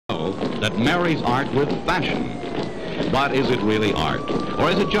that marries art with fashion. But is it really art? Or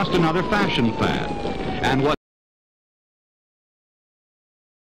is it just another fashion fad? And what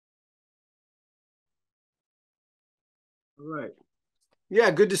All right. Yeah,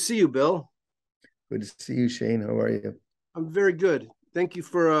 good to see you, Bill. Good to see you, Shane. How are you? I'm very good. Thank you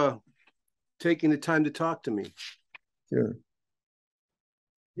for taking the time to talk to me. Sure.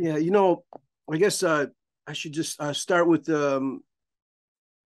 Yeah, I guess I should just start with I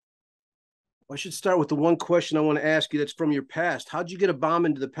should start with the one question I want to ask you that's from your past. How'd you get a bomb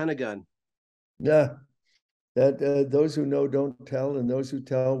into the Pentagon? Yeah, that those who know don't tell, and those who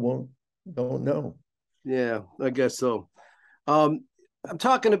tell don't know. Yeah, I guess so. Um, I'm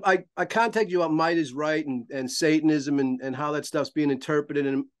talking. I contacted you about Might is Right and Satanism and how that stuff's being interpreted,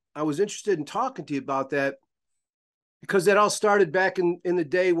 and I was interested in talking to you about that because that all started back in the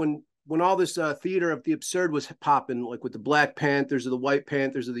day when all this theater of the absurd was popping, like with the Black Panthers or the White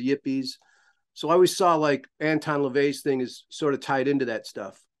Panthers or the Yippies. So I always saw like Anton LaVey's thing is sort of tied into that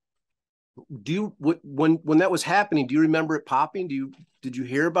stuff. Do you when that was happening? Do you remember it popping? Did you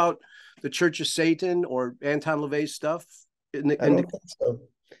hear about the Church of Satan or Anton LaVey's stuff? I don't think so.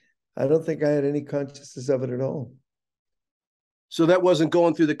 I don't think I had any consciousness of it at all. So that wasn't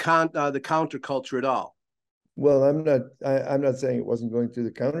going through the counterculture at all. Well, I'm not saying it wasn't going through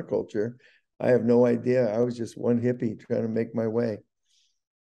the counterculture. I have no idea. I was just one hippie trying to make my way.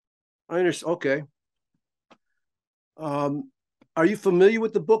 I understand. Okay. Are you familiar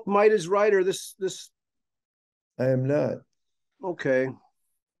with the book Might is Right or this? I am not. Okay.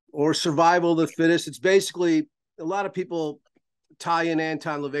 Or Survival of the Fittest. It's basically a lot of people tie in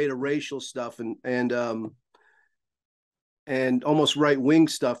Anton LaVey to racial stuff and almost right wing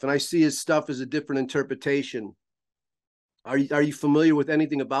stuff. And I see his stuff as a different interpretation. Are you familiar with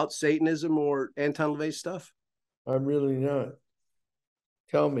anything about Satanism or Anton LaVey stuff? I'm really not.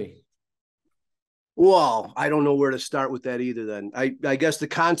 Tell me. Well, I don't know where to start with that either. Then I guess the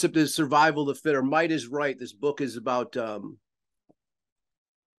concept is survival of the fit, or Might is Right. This book is about.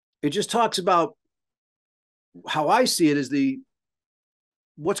 It just talks about how I see it as the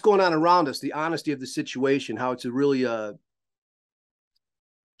what's going on around us, the honesty of the situation, how it's a really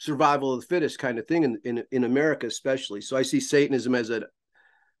survival of the fittest kind of thing in America, especially. So I see Satanism as a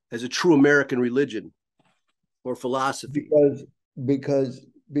true American religion or philosophy. Because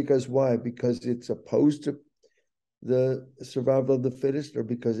why? Because it's opposed to the survival of the fittest, or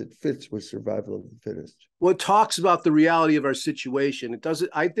because it fits with survival of the fittest? Well, it talks about the reality of our situation. It doesn't.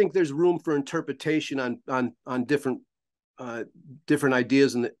 I think there's room for interpretation on different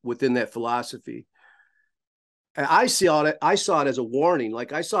ideas within that philosophy. And I saw it as a warning.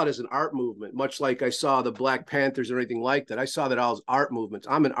 Like I saw it as an art movement, much like I saw the Black Panthers or anything like that. I saw that all as art movements.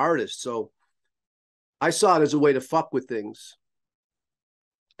 I'm an artist, so I saw it as a way to fuck with things.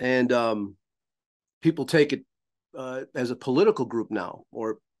 And people take it as a political group now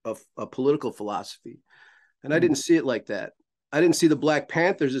or a political philosophy. And I didn't see it like that. I didn't see the Black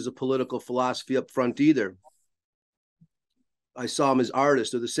Panthers as a political philosophy up front either. I saw them as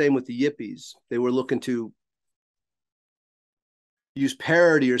artists, or the same with the Yippies. They were looking to use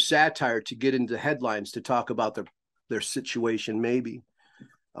parody or satire to get into headlines to talk about their situation, maybe.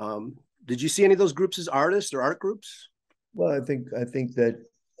 Did you see any of those groups as artists or art groups? Well, I think that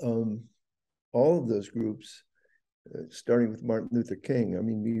all of those groups, starting with Martin Luther King, I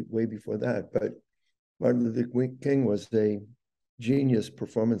mean, way before that, but Martin Luther King was a genius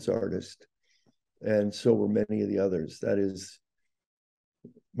performance artist, and so were many of the others. That is,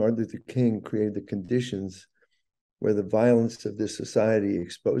 Martin Luther King created the conditions where the violence of this society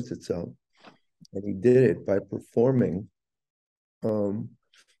exposed itself, and he did it by performing on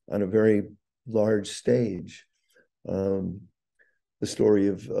a very large stage the story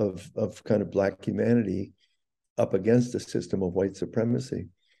of kind of Black humanity up against a system of white supremacy.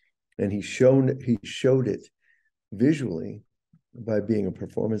 And he showed it visually by being a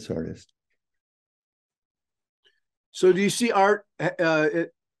performance artist. So do you see art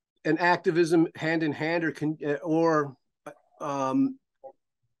and activism hand in hand, do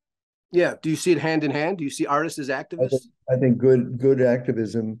you see it hand in hand? Do you see artists as activists? I think good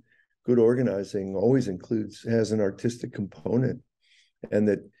activism, good organizing always has an artistic component, and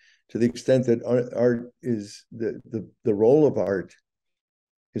that to the extent that art is the role of art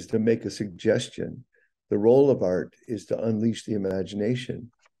is to make a suggestion, the role of art is to unleash the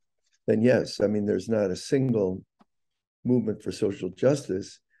imagination, then yes, I mean, there's not a single movement for social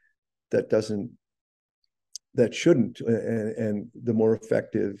justice that shouldn't, and the more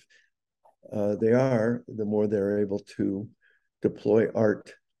effective they are, the more they're able to deploy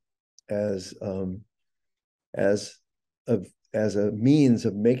art as a as a means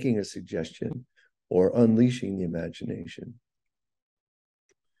of making a suggestion or unleashing the imagination.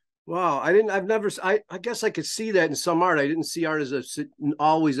 Wow, I've never, I guess I could see that in some art. I didn't see art as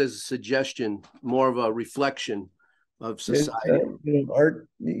always as a suggestion, more of a reflection of society. Art,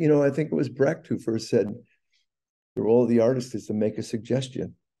 I think it was Brecht who first said the role of the artist is to make a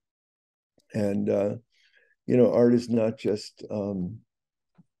suggestion. And, art is not just, kind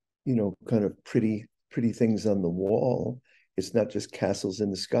of pretty things on the wall. It's not just castles in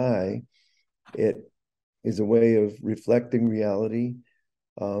the sky. It is a way of reflecting reality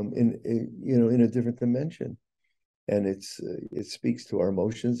in a different dimension, and it speaks to our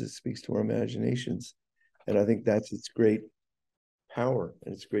emotions, it speaks to our imaginations, and I think that's its great power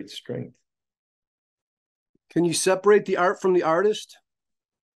and its great strength. Can you separate the art from the artist?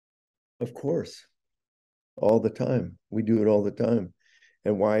 Of course, all the time. We do it all the time.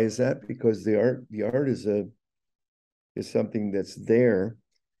 And why is that? Because the art is something that's there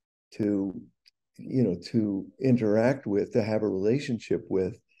to to interact with, to have a relationship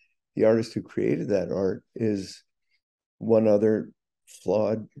with. The artist who created that art is one other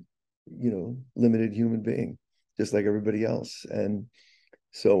flawed, limited human being, just like everybody else. And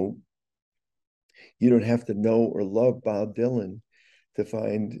so you don't have to know or love Bob Dylan to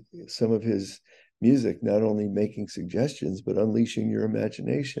find some of his music not only making suggestions, but unleashing your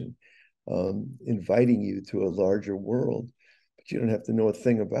imagination, inviting you to a larger world. But you don't have to know a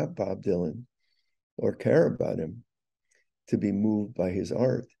thing about Bob Dylan or care about him to be moved by his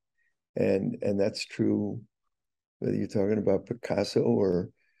art. And that's true whether you're talking about Picasso or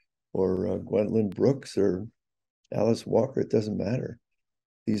Gwendolyn Brooks or Alice Walker. It doesn't matter.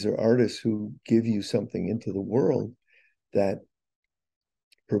 These are artists who give you something into the world that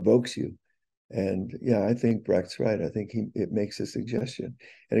provokes you. And yeah, I think Brecht's right. I think it makes a suggestion.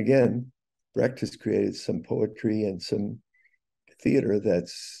 And again, Brecht has created some poetry and some theater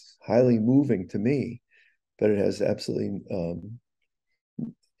that's highly moving to me, but it has absolutely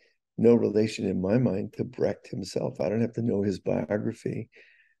no relation in my mind to Brecht himself. I don't have to know his biography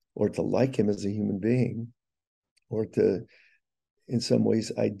or to like him as a human being or to, in some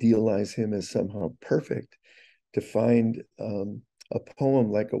ways, idealize him as somehow perfect to find a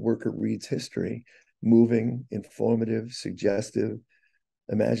poem like A Worker Reads History, moving, informative, suggestive,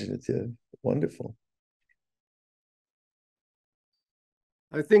 imaginative, wonderful.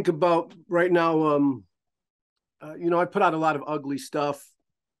 I think about right now, I put out a lot of ugly stuff,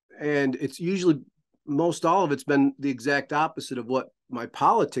 and it's usually most all of it's been the exact opposite of what my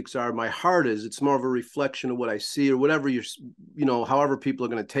politics are, my heart is. It's more of a reflection of what I see or whatever however people are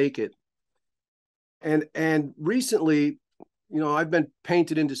going to take it. And recently, I've been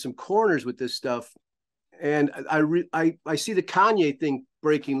painted into some corners with this stuff, and I see the Kanye thing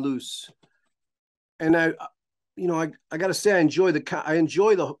breaking loose, and I got to say I enjoy it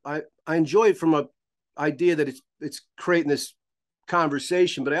from a idea that it's creating this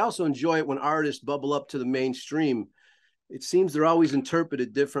conversation, but I also enjoy it when artists bubble up to the mainstream. It seems they're always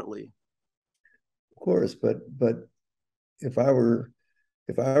interpreted differently. Of course, but if I were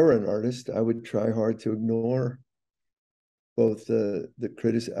an artist, I would try hard to ignore both the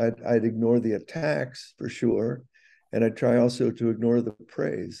criticism. I'd ignore the attacks for sure, and I'd try also to ignore the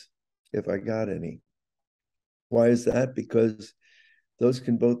praise if I got any. Why is that? Because those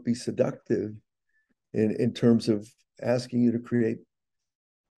can both be seductive in terms of asking you to create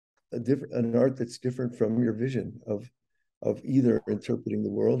an art that's different from your vision of either interpreting the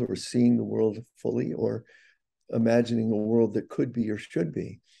world or seeing the world fully or imagining a world that could be or should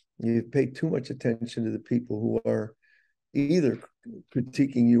be. You pay too much attention to the people who are either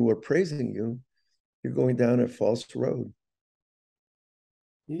critiquing you or praising you, you're going down a false road.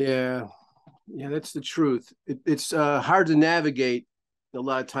 Yeah, that's the truth. It's hard to navigate a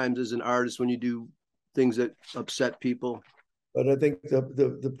lot of times as an artist when you do things that upset people. But I think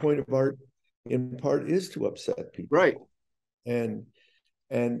the point of art, in part, is to upset people. Right. And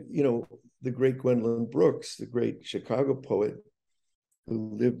the great Gwendolyn Brooks, the great Chicago poet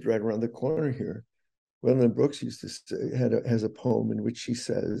who lived right around the corner here, Gwendolyn Brooks used to say, has a poem in which she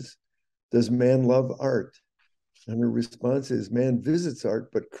says, "Does man love art?" And her response is, "Man visits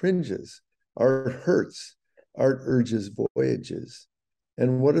art but cringes. Art hurts. Art urges voyages."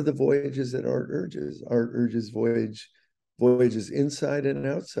 And what are the voyages that art urges? Art urges voyages inside and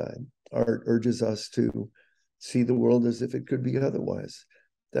outside. Art urges us to see the world as if it could be otherwise.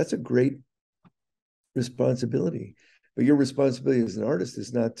 That's a great responsibility. But your responsibility as an artist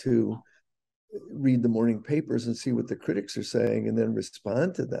is not to read the morning papers and see what the critics are saying and then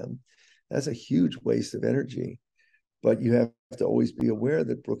respond to them. That's a huge waste of energy. But you have to always be aware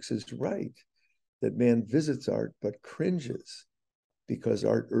that Brooks is right. that man visits art but cringes because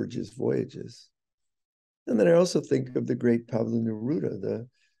art urges voyages. And then I also think of the great Pablo Neruda, the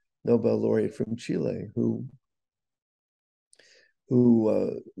Nobel laureate from Chile, who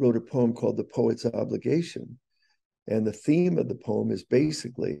wrote a poem called The Poet's Obligation. And the theme of the poem is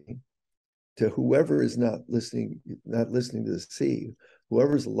basically to whoever is not listening to the sea,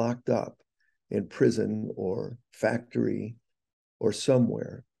 whoever's locked up in prison or factory or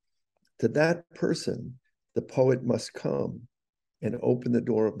somewhere, to that person, the poet must come and open the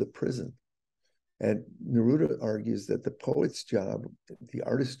door of the prison. And Neruda argues that the poet's job, the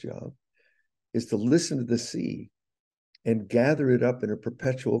artist's job, is to listen to the sea and gather it up in a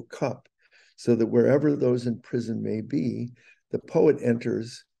perpetual cup so that wherever those in prison may be, the poet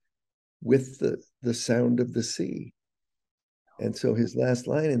enters with the sound of the sea. And so his last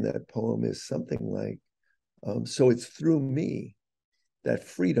line in that poem is something like, so it's through me that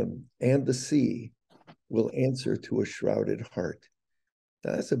freedom and the sea will answer to a shrouded heart.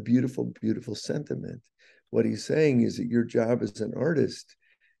 Now, that's a beautiful, beautiful sentiment. What he's saying is that your job as an artist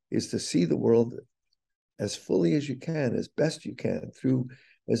is to see the world as fully as you can, as best you can, through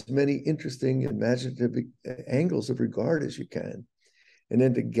as many interesting, imaginative angles of regard as you can, and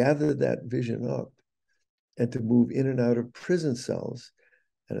then to gather that vision up and to move in and out of prison cells.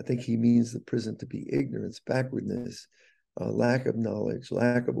 And I think he means the prison to be ignorance, backwardness, lack of knowledge,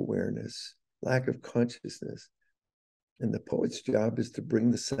 lack of awareness, lack of consciousness. And the poet's job is to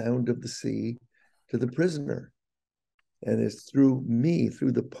bring the sound of the sea to the prisoner. And it's through me,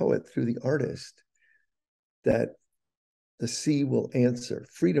 through the poet, through the artist, that the sea will answer.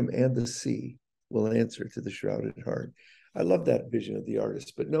 Freedom and the sea will answer to the shrouded heart. I love that vision of the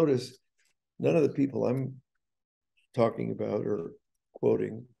artist. But notice, none of the people I'm talking about or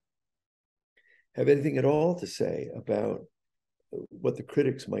quoting have anything at all to say about what the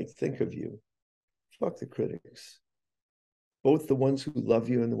critics might think of you. Fuck the critics. Both the ones who love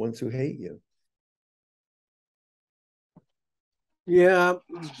you and the ones who hate you. Yeah,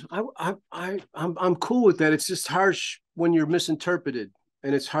 I'm cool with that. It's just harsh when you're misinterpreted,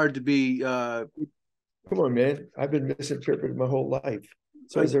 and it's hard to be. Come on, man. I've been misinterpreted my whole life.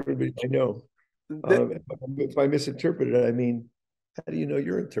 So has everybody I know. If I misinterpret it, I mean, how do you know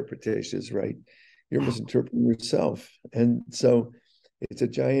your interpretation is right? You're misinterpreting yourself. And so it's a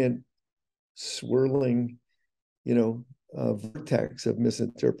giant swirling, vortex of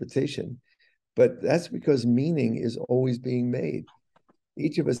misinterpretation. But that's because meaning is always being made.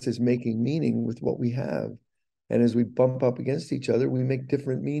 Each of us is making meaning with what we have. And as we bump up against each other, we make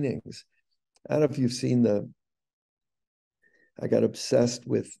different meanings. I don't know if you've seen I got obsessed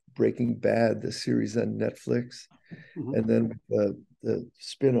with Breaking Bad, the series on Netflix, and then the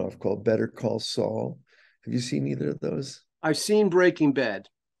spinoff called Better Call Saul. Have you seen either of those? I've seen Breaking Bad.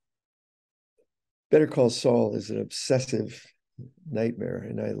 Better Call Saul is an obsessive nightmare,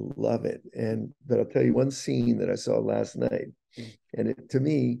 and I love it. But I'll tell you one scene that I saw last night, and to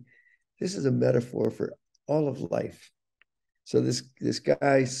me, this is a metaphor for all of life. So this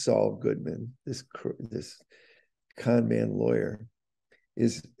guy, Saul Goodman, this con man lawyer,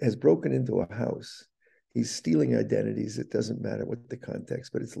 has broken into a house. He's stealing identities. It doesn't matter what the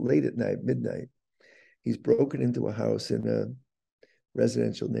context, but it's late at night, midnight. He's broken into a house in a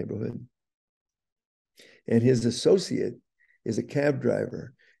residential neighborhood. And his associate is a cab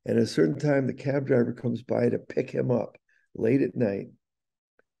driver. And at a certain time, the cab driver comes by to pick him up late at night.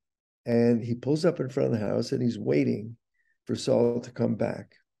 And he pulls up in front of the house and he's waiting for Saul to come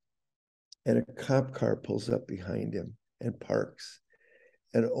back. And a cop car pulls up behind him and parks.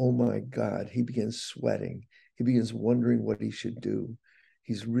 And oh my God, he begins sweating. He begins wondering what he should do.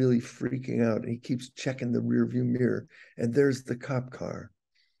 He's really freaking out. And he keeps checking the rearview mirror. And there's the cop car.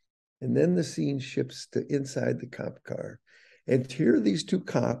 And then the scene shifts to inside the cop car. And here are these two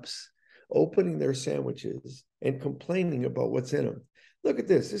cops opening their sandwiches and complaining about what's in them. Look at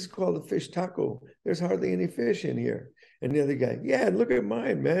this. This is called a fish taco. There's hardly any fish in here. And the other guy, yeah, look at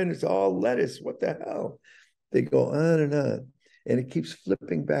mine, man. It's all lettuce. What the hell? They go on and on. And it keeps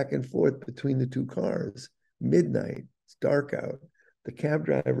flipping back and forth between the two cars. Midnight. It's dark out. The cab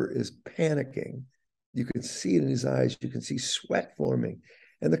driver is panicking. You can see it in his eyes. You can see sweat forming.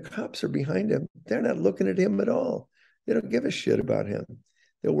 And the cops are behind him. They're not looking at him at all. They don't give a shit about him.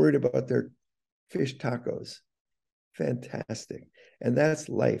 They're worried about their fish tacos. Fantastic. And that's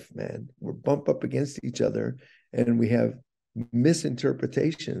life, man. We're bump up against each other and we have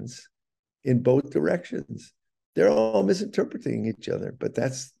misinterpretations in both directions. They're all misinterpreting each other, but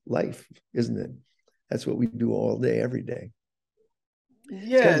that's life, isn't it? That's what we do all day, every day.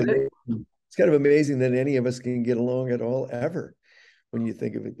 Yeah. It's kind of amazing that any of us can get along at all ever. when you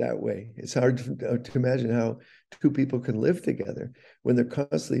think of it that way. It's hard to imagine how two people can live together when they're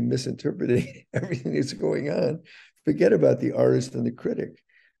constantly misinterpreting everything that's going on. Forget about the artist and the critic.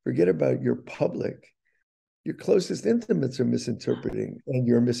 Forget about your public. Your closest intimates are misinterpreting, and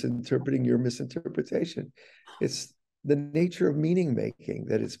you're misinterpreting your misinterpretation. It's the nature of meaning making,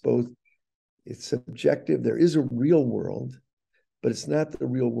 that it's subjective. There is a real world, but it's not, the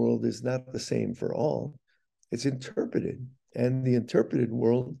real world is not the same for all. It's interpreted, and the interpreted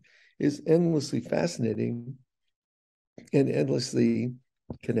world is endlessly fascinating and endlessly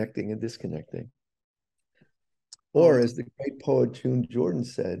connecting and disconnecting. Or as the great poet June Jordan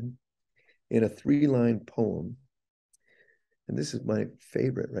said in a 3-line poem, and this is my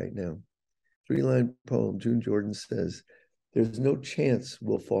favorite right now, 3-line poem, June Jordan says, "There's no chance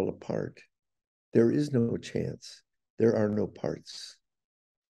we'll fall apart. There is no chance. There are no parts."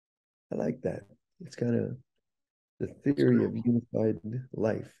 I like that. It's kind of the theory of unified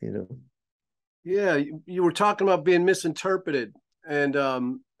life, you know? Yeah, you were talking about being misinterpreted, and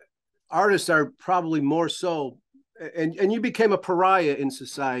artists are probably more so. And you became a pariah in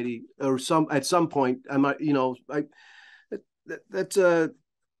society, or at some point.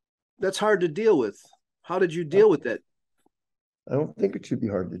 That's hard to deal with. How did you deal with that? I don't think it should be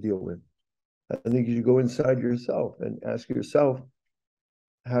hard to deal with. I think you should go inside yourself and ask yourself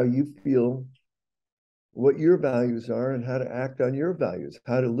how you feel, what your values are, and how to act on your values,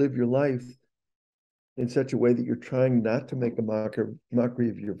 how to live your life in such a way that you're trying not to make a mockery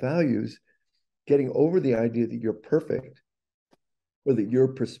of your values, getting over the idea that you're perfect, or that your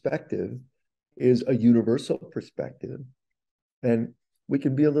perspective is a universal perspective. And we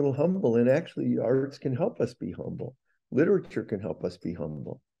can be a little humble, and actually arts can help us be humble. Literature can help us be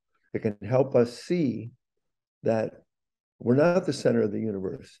humble. It can help us see that we're not the center of the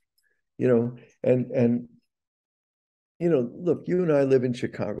universe, you know, and you know, look, you and I live in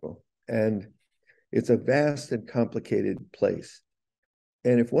Chicago, and it's a vast and complicated place.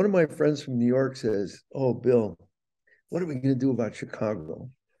 And if one of my friends from New York says, "Oh, Bill, what are we going to do about Chicago?"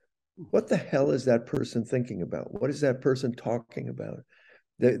 What the hell is that person thinking about? What is that person talking about?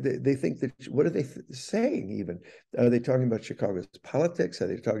 They think that, what are they saying even? Are they talking about Chicago's politics? Are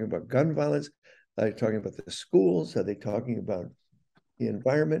they talking about gun violence? Are they talking about the schools? Are they talking about the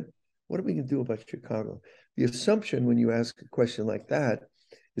environment? What are we going to do about Chicago? The assumption when you ask a question like that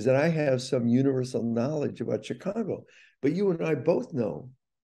is that I have some universal knowledge about Chicago. But you and I both know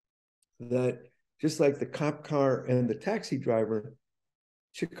that just like the cop car and the taxi driver,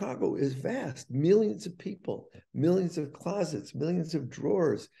 Chicago is vast. Millions of people, millions of closets, millions of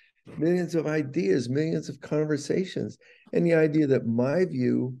drawers, millions of ideas, millions of conversations. And the idea that my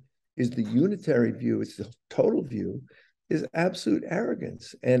view is the unitary view, it's the total view, is absolute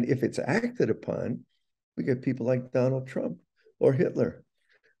arrogance. And if it's acted upon, we get people like Donald Trump or Hitler.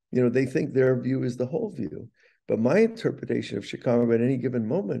 You know, they think their view is the whole view. But my interpretation of Chicago at any given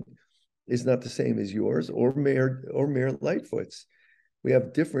moment is not the same as yours or Mayor Lightfoot's. We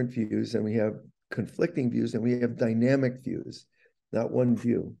have different views, and we have conflicting views, and we have dynamic views, not one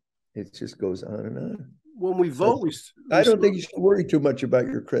view. It just goes on and on. When we vote, I don't think you should worry too much about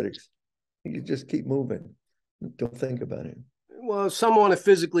your critics. You just keep moving. Don't think about it. Well, some want to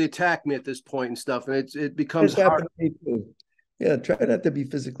physically attack me at this point and stuff, and it becomes hard. Yeah, try not to be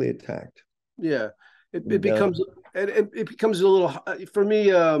physically attacked. Yeah, it becomes a little, for me,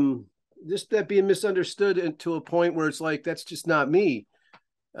 just that being misunderstood to a point where it's like, that's just not me,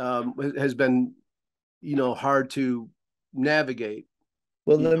 has been, hard to navigate.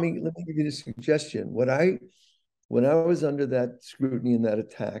 Well, let me give you a suggestion. When I was under that scrutiny and that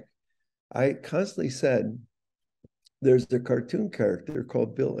attack, I constantly said, there's a cartoon character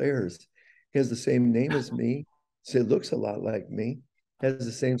called Bill Ayers. He has the same name as me. So it looks a lot like me, has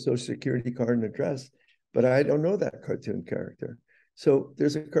the same social security card and address, but I don't know that cartoon character. So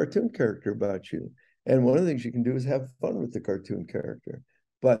there's a cartoon character about you. And one of the things you can do is have fun with the cartoon character,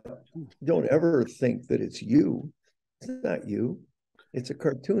 but don't ever think that it's you. It's not you. It's a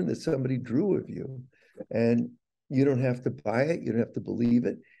cartoon that somebody drew of you. And you don't have to buy it. You don't have to believe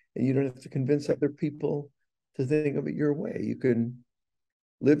it. And you don't have to convince other people to think of it your way. You can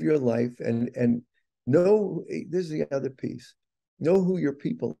live your life and know, this is the other piece. Know who your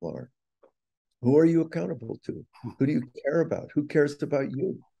people are. Who are you accountable to? Who do you care about? Who cares about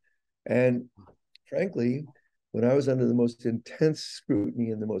you? And frankly, when I was under the most intense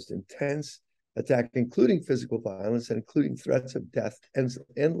scrutiny and the most intense attack, including physical violence and including threats of death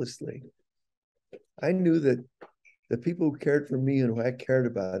endlessly, I knew that the people who cared for me and who I cared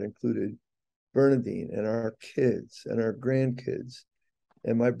about included Bernadine and our kids and our grandkids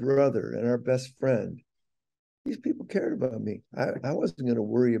and my brother and our best friend. these people cared about me. I wasn't going to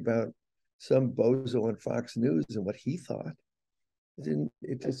worry about some bozo on Fox News and what he thought. It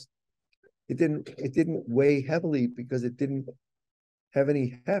didn't weigh heavily because it didn't have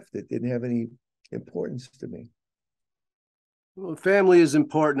any heft. It didn't have any importance to me. Well, family is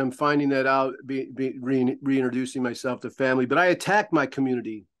important. I'm finding that out, reintroducing myself to family. But I attack my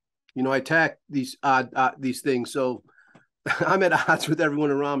community. You know, I attack these things. So I'm at odds with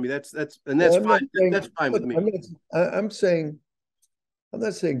everyone around me. That's Well, fine. That's fine with me. I'm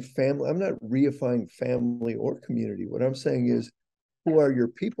not saying family. I'm not reifying family or community. What I'm saying is, who are your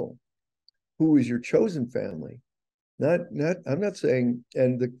people? Who is your chosen family? Not. I'm not saying,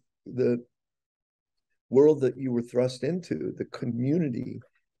 and the world that you were thrust into, the community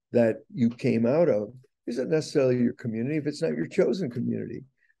that you came out of, isn't necessarily your community if it's not your chosen community.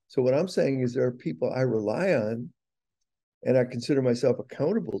 So what I'm saying is there are people I rely on and I consider myself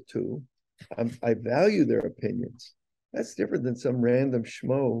accountable to. I value their opinions. That's different than some random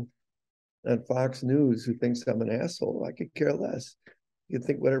schmo on Fox News who thinks I'm an asshole. I could care less. He can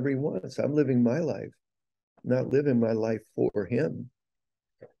think whatever he wants. I'm living my life, not living my life for him.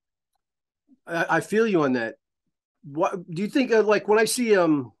 I feel you on that. What do you think? Like when I see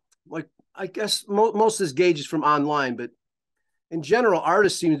like I guess most of this gauges from online, but in general,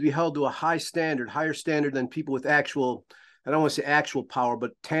 artists seem to be held to a high standard, higher standard than people with actual. I don't want to say actual power,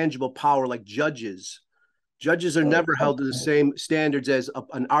 but tangible power, like judges. Judges are never held to the same standards as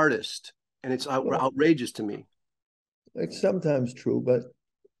an artist, and it's outrageous to me. It's sometimes true, but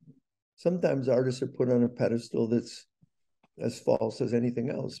sometimes artists are put on a pedestal that's as false as anything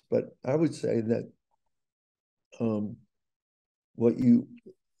else. But I would say that what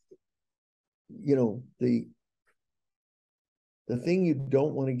the thing you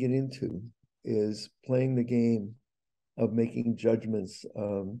don't want to get into is playing the game of making judgments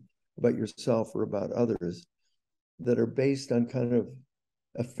about yourself or about others that are based on kind of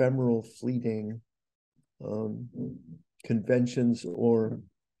ephemeral, fleeting conventions or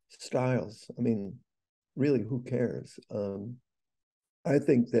styles. I mean, really, who cares? I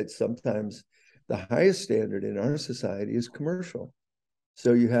think that sometimes the highest standard in our society is commercial.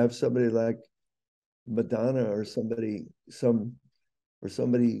 So you have somebody like Madonna or somebody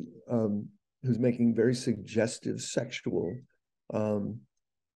who's making very suggestive sexual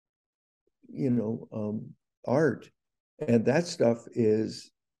art, and that stuff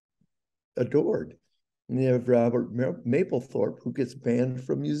is adored. And you have Robert Mapplethorpe, who gets banned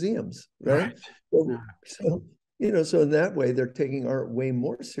from museums, right? So in that way, they're taking art way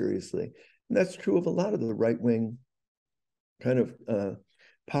more seriously. And that's true of a lot of the right-wing kind of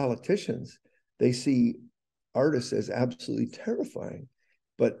politicians. They see artists as absolutely terrifying.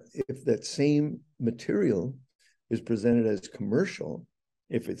 But if that same material is presented as commercial,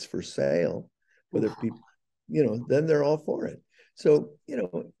 if it's for sale, whether people, then they're all for it. So,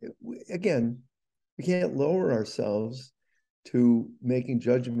 again, we can't lower ourselves to making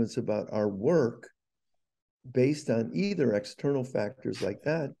judgments about our work based on either external factors like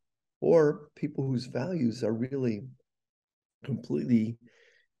that or people whose values are really completely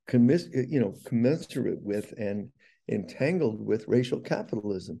commensurate with and entangled with racial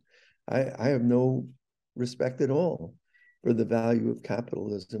capitalism. I have no respect at all for the value of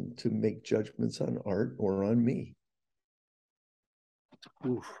capitalism to make judgments on art or on me.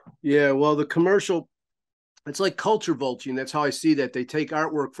 Oof. Yeah, well, the commercial, it's like culture vulturing. That's how I see that. They take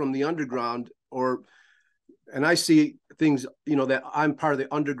artwork from the underground, and I see things, that I'm part of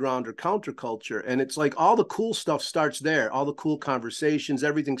the underground or counterculture. And it's like all the cool stuff starts there. All the cool conversations,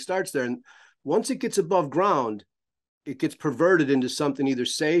 everything starts there. And once it gets above ground, it gets perverted into something either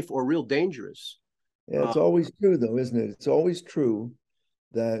safe or real dangerous. Yeah, it's always true, though, isn't it? It's always true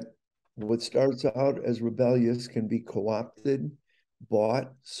that what starts out as rebellious can be co-opted,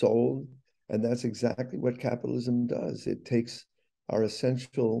 bought, sold, and that's exactly what capitalism does. It takes our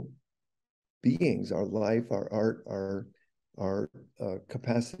essential beings, our life, our art, our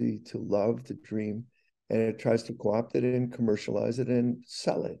capacity to love, to dream, and it tries to co-opt it and commercialize it and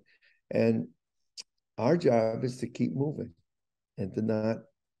sell it. And our job is to keep moving and to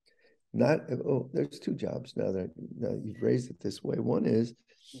there's two jobs now that you've raised it this way. One is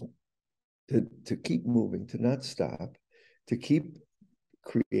to keep moving, to not stop, to keep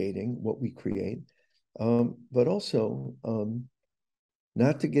creating what we create, but also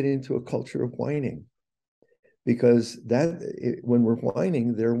not to get into a culture of whining, because when we're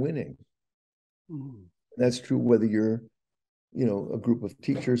whining, they're winning. Mm. That's true whether you're, a group of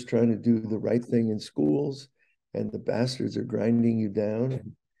teachers trying to do the right thing in schools and the bastards are grinding you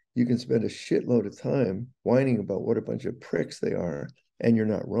down. You can spend a shitload of time whining about what a bunch of pricks they are, and you're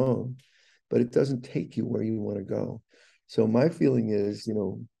not wrong. but it doesn't take you where you want to go. So my feeling is,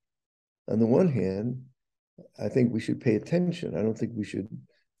 on the one hand, I think we should pay attention. I don't think we should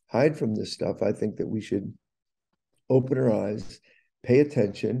hide from this stuff. I think that we should open our eyes, pay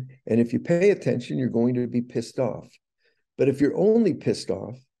attention. And if you pay attention, you're going to be pissed off. But if you're only pissed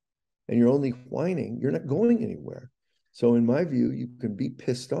off and you're only whining, you're not going anywhere. So in my view, you can be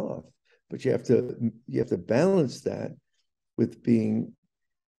pissed off, but you have to balance that with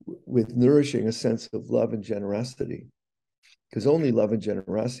nourishing a sense of love and generosity, because only love and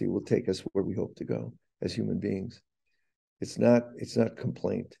generosity will take us where we hope to go as human beings. It's not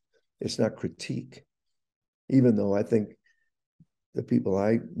complaint. It's not critique. Even though I think the people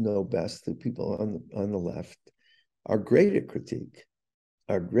I know best, the people on the left, are great at critique,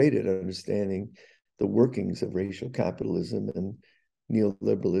 are great at understanding the workings of racial capitalism and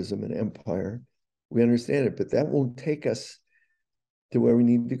neoliberalism and empire. We understand it, but that won't take us to where we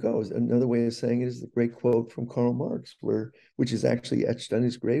need to go. Another way of saying it is the great quote from Karl Marx, which is actually etched on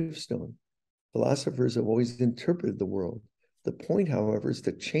his gravestone. Philosophers have always interpreted the world. The point, however, is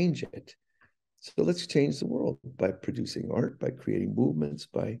to change it. So let's change the world by producing art, by creating movements,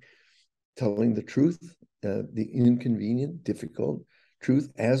 by telling the truth, the inconvenient, difficult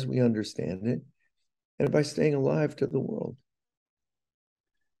truth as we understand it, and by staying alive to the world.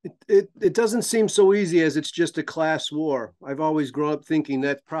 It doesn't seem so easy as it's just a class war. I've always grown up thinking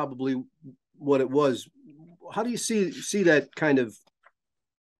that's probably what it was. How do you see that kind of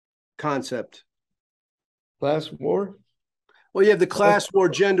concept? Class war? Well, you have the class war,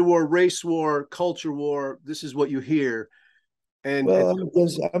 gender war, race war, culture war. This is what you hear. And well,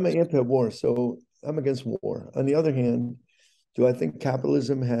 I'm an anti-war, so I'm against war. On the other hand, do I think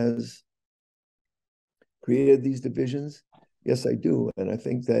capitalism has created these divisions? Yes, I do. And I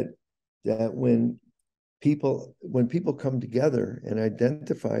think that when people come together and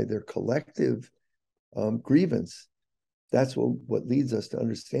identify their collective grievance, that's what leads us to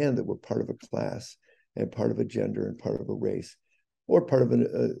understand that we're part of a class and part of a gender and part of a race or part of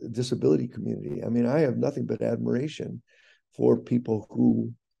a disability community. I mean, I have nothing but admiration for people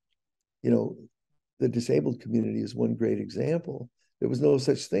who, the disabled community is one great example. There was no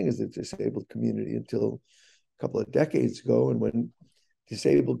such thing as a disabled community until a couple of decades ago. And when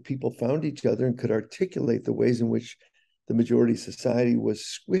disabled people found each other and could articulate the ways in which the majority society was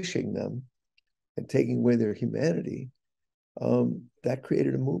squishing them and taking away their humanity, that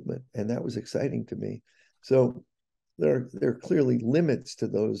created a movement. And that was exciting to me. So there are clearly limits to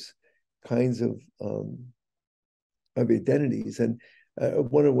those kinds of identities. And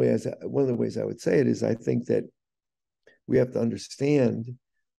one of the ways I would say it is I think that we have to understand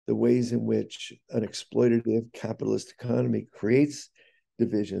the ways in which an exploitative capitalist economy creates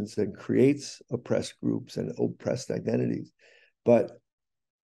divisions and creates oppressed groups and oppressed identities. But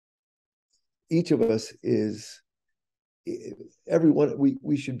each of us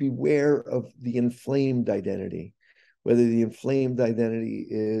we should beware of the inflamed identity, whether the inflamed identity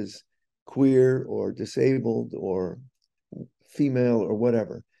is queer or disabled or female or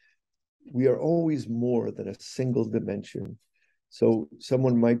whatever. We are always more than a single dimension. So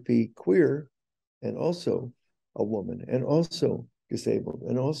someone might be queer and also a woman and also disabled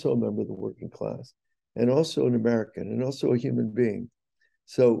and also a member of the working class and also an American and also a human being.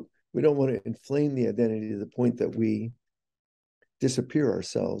 So we don't want to inflame the identity to the point that we disappear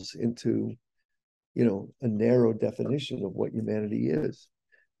ourselves into, a narrow definition of what humanity is.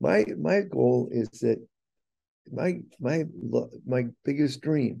 My goal is that my biggest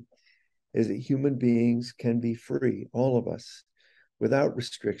dream is that human beings can be free, all of us, without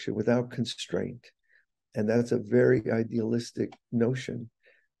restriction, without constraint. And that's a very idealistic notion,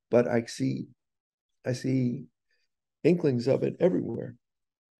 but I see inklings of it everywhere.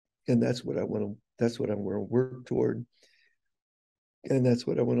 And that's what I want to work toward. And that's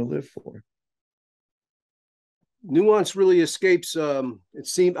what I want to live for. Nuance really escapes, it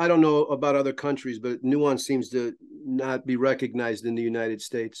seems, I don't know about other countries, but nuance seems to not be recognized in the United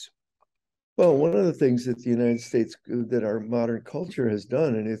States. Well, one of the things that the United States, that our modern culture has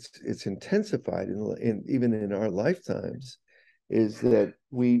done, and it's intensified even in our lifetimes, is that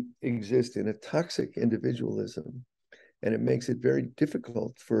we exist in a toxic individualism, and it makes it very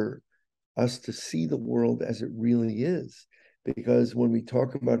difficult for us to see the world as it really is. Because when we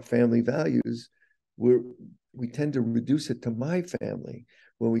talk about family values, we tend to reduce it to my family.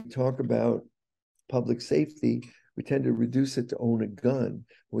 When we talk about public safety, we tend to reduce it to own a gun.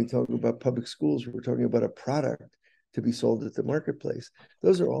 When we talk about public schools, we're talking about a product to be sold at the marketplace.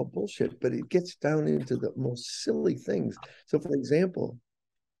 Those are all bullshit, but it gets down into the most silly things. So, for example,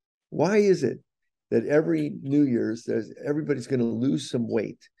 why is it that every New Year's, everybody's going to lose some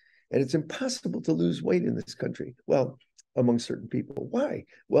weight? And it's impossible to lose weight in this country. Well, among certain people. Why?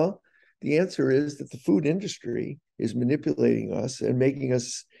 Well, the answer is that the food industry is manipulating us and making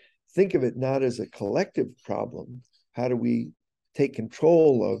us think of it not as a collective problem. How do we take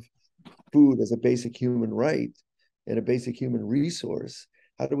control of food as a basic human right and a basic human resource?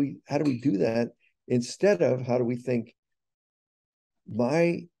 How do we do that instead of how do we think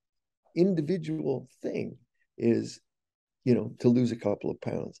my individual thing is, to lose a couple of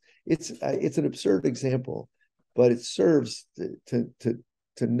pounds? It's an absurd example, but it serves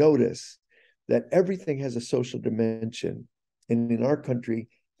to notice that everything has a social dimension, and in our country,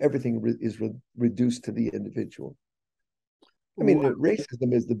 everything is reduced to the individual. I mean,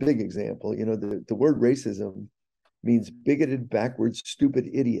 racism is the big example. The word racism means bigoted, backwards, stupid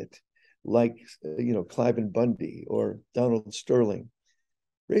idiot, like Cliven Bundy or Donald Sterling.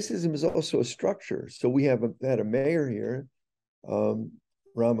 Racism is also a structure. So we had a mayor here, Rahm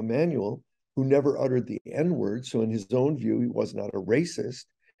Emanuel, who never uttered the N-word. So in his own view, he was not a racist.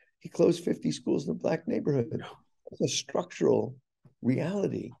 He closed 50 schools in a Black neighborhood. It's a structural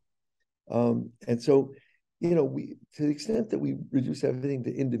reality. And so, to the extent that we reduce everything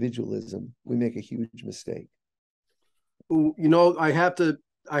to individualism, we make a huge mistake. I have to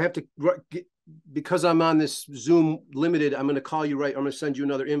because I'm on this Zoom limited, I'm going to call you right. I'm going to send you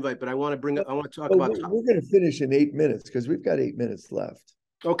another invite, but I want to talk about. We're going to finish in 8 minutes because we've got 8 minutes left.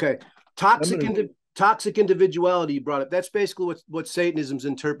 Okay. Toxic individuality you brought up. That's basically what Satanism's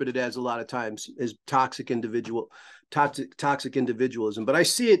interpreted as a lot of times, is toxic individualism. But I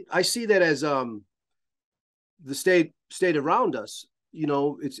see that as the state around us.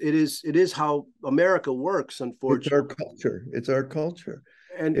 It is how America works, unfortunately. It's our culture.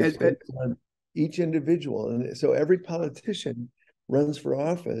 And each individual. And so every politician runs for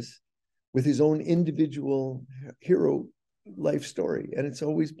office with his own individual hero life story. And it's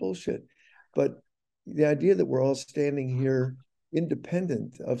always bullshit. But the idea that we're all standing here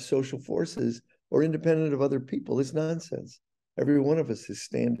independent of social forces or independent of other people is nonsense. Every one of us is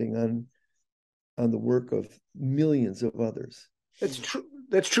standing on the work of millions of others. That's true.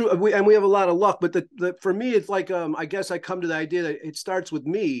 That's true. We have a lot of luck, but for me, it's like, I guess I come to the idea that it starts with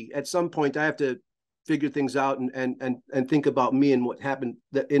me. At some point, I have to figure things out and think about me and what happened.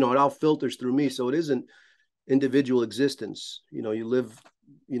 That it all filters through me. So it isn't individual existence. You live,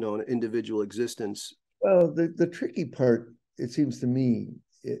 an individual existence. Well, the tricky part, it seems to me,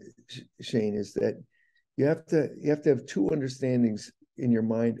 Shane, is that you have to have two understandings in your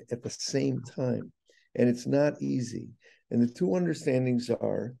mind at the same time, and it's not easy. And the two understandings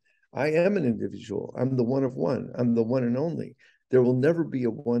are, I am an individual. I'm the one of one. I'm the one and only. There will never be a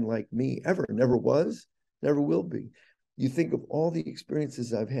one like me, ever. Never was, never will be. You think of all the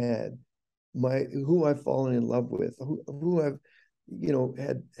experiences I've had, who I've fallen in love with, who I've,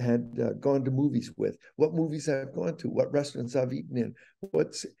 had gone to movies with, what movies I've gone to, what restaurants I've eaten in.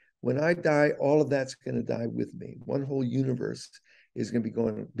 When I die, all of that's going to die with me. One whole universe is going to be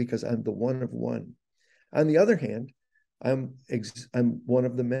going, because I'm the one of one. On the other hand, I'm one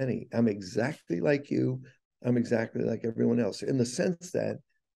of the many. I'm exactly like you. I'm exactly like everyone else, in the sense that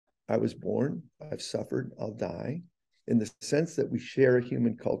I was born, I've suffered, I'll die, in the sense that we share a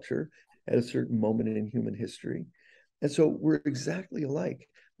human culture at a certain moment in human history. And so we're exactly alike.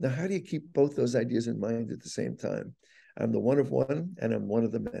 Now, how do you keep both those ideas in mind at the same time? I'm the one of one, and I'm one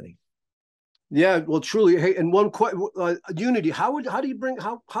of the many. Yeah, well, truly. Hey, and unity. How do you bring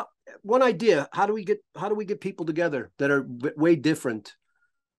one idea? How do we get people together that are way different?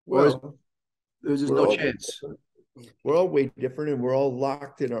 Well, there's no chance. We're all way different, and we're all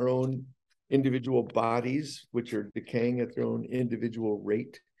locked in our own individual bodies, which are decaying at their own individual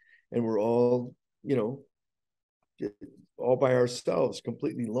rate, and we're all, all by ourselves,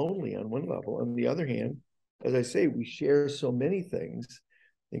 completely lonely on one level. On the other hand, as I say, we share so many things,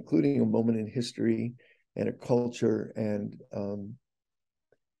 including a moment in history and a culture and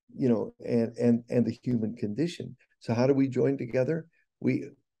and the human condition. So how do we join together?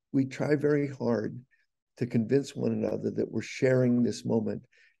 We try very hard to convince one another that we're sharing this moment,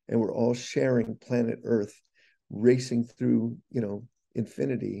 and we're all sharing planet Earth, racing through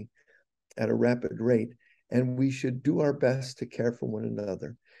infinity at a rapid rate, and we should do our best to care for one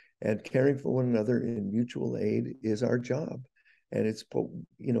another. And caring for one another in mutual aid is our job. And it's,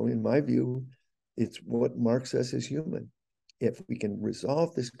 in my view, it's what marks us as human. If we can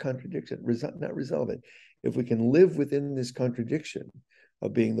resolve this contradiction, not resolve it, if we can live within this contradiction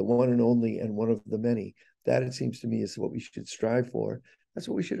of being the one and only and one of the many, that, it seems to me, is what we should strive for. That's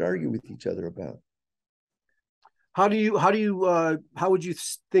what we should argue with each other about. How would you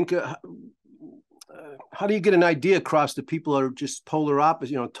think? how do you get an idea across to people that are just polar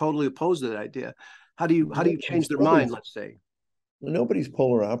opposite, totally opposed to that idea? How do you change their mind, let's say? Nobody's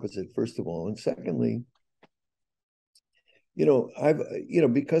polar opposite, first of all. And secondly,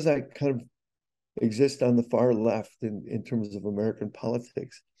 because I kind of exist on the far left in terms of American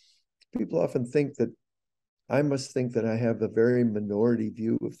politics, people often think that I must think that I have a very minority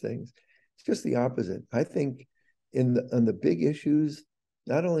view of things. It's just the opposite. I think on the big issues,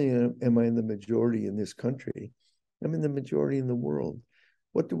 not only am I in the majority in this country, I'm in the majority in the world.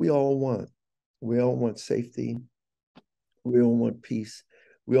 What do we all want? We all want safety. We all want peace.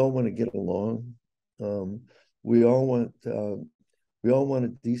 We all want to get along. We all want a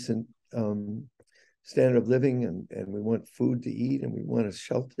decent standard of living, and we want food to eat, and we want a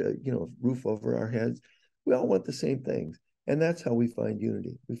shelter, roof over our heads. We all want the same things, and that's how we find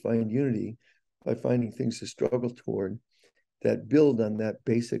unity. We find unity by finding things to struggle toward that build on that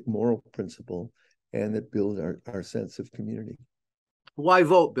basic moral principle and that build our sense of community. Why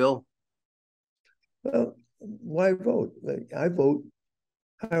vote, Bill? Well, why vote? I vote.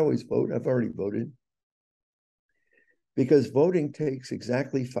 I always vote. I've already voted. Because voting takes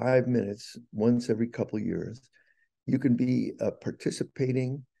exactly 5 minutes once every couple of years. You can be a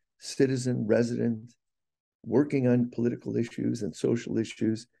participating citizen, resident, working on political issues and social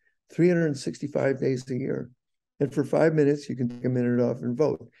issues 365 days a year. And for 5 minutes, you can take a minute off and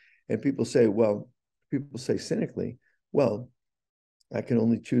vote. And people say cynically, well, I can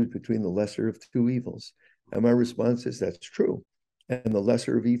only choose between the lesser of two evils. And my response is, that's true. And the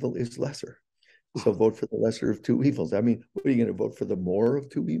lesser of evil is lesser. So vote for the lesser of two evils. I mean, what are you going to vote for, the more of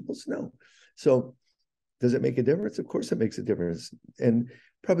two evils? No. So does it make a difference? Of course it makes a difference. And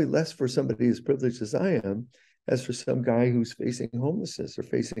probably less for somebody as privileged as I am, as for some guy who's facing homelessness or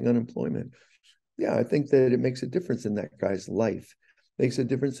facing unemployment. Yeah, I think that it makes a difference in that guy's life. It makes a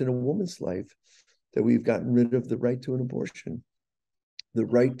difference in a woman's life that we've gotten rid of the right to an abortion, the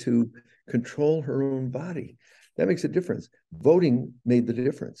right to control her own body. That makes a difference. Voting made the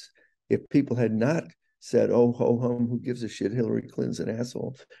difference. If people had not said, oh, ho hum, who gives a shit, Hillary Clinton's an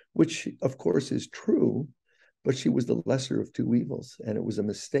asshole, which of course is true, but she was the lesser of two evils, and it was a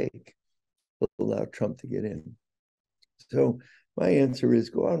mistake to allow Trump to get in. So my answer is,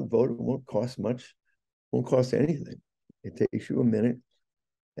 go out and vote. It won't cost much. It won't cost anything. It takes you a minute,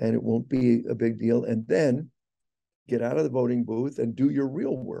 and it won't be a big deal. And then get out of the voting booth and do your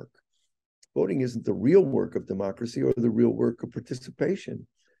real work. Voting isn't the real work of democracy or the real work of participation,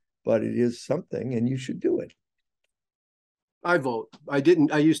 but it is something, and you should do it. I vote. I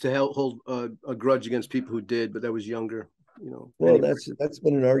used to hold a grudge against people who did, but that was younger. Well, anyway. That's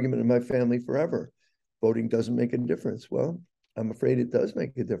been an argument in my family forever. Voting doesn't make a difference. Well, I'm afraid it does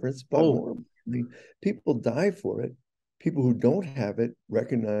make a difference, but more importantly, people die for it. People who don't have it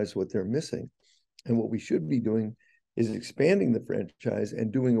recognize what they're missing. And what we should be doing is expanding the franchise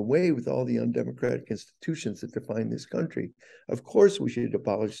and doing away with all the undemocratic institutions that define this country. Of course, we should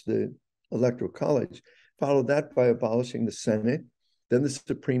abolish the Electoral College, follow that by abolishing the Senate, then the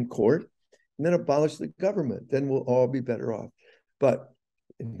Supreme Court, and then abolish the government. Then we'll all be better off. But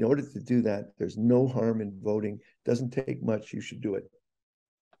in order to do that, there's no harm in voting. It doesn't take much. You should do it.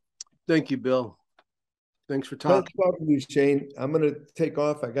 Thank you, Bill. Thanks for talking. Nice talking to you, Shane. I'm going to take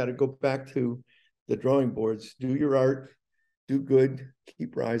off. I got to go back to the drawing boards. Do your art. Do good.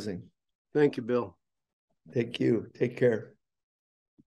 Keep rising. Thank you, Bill. Thank you. Take care.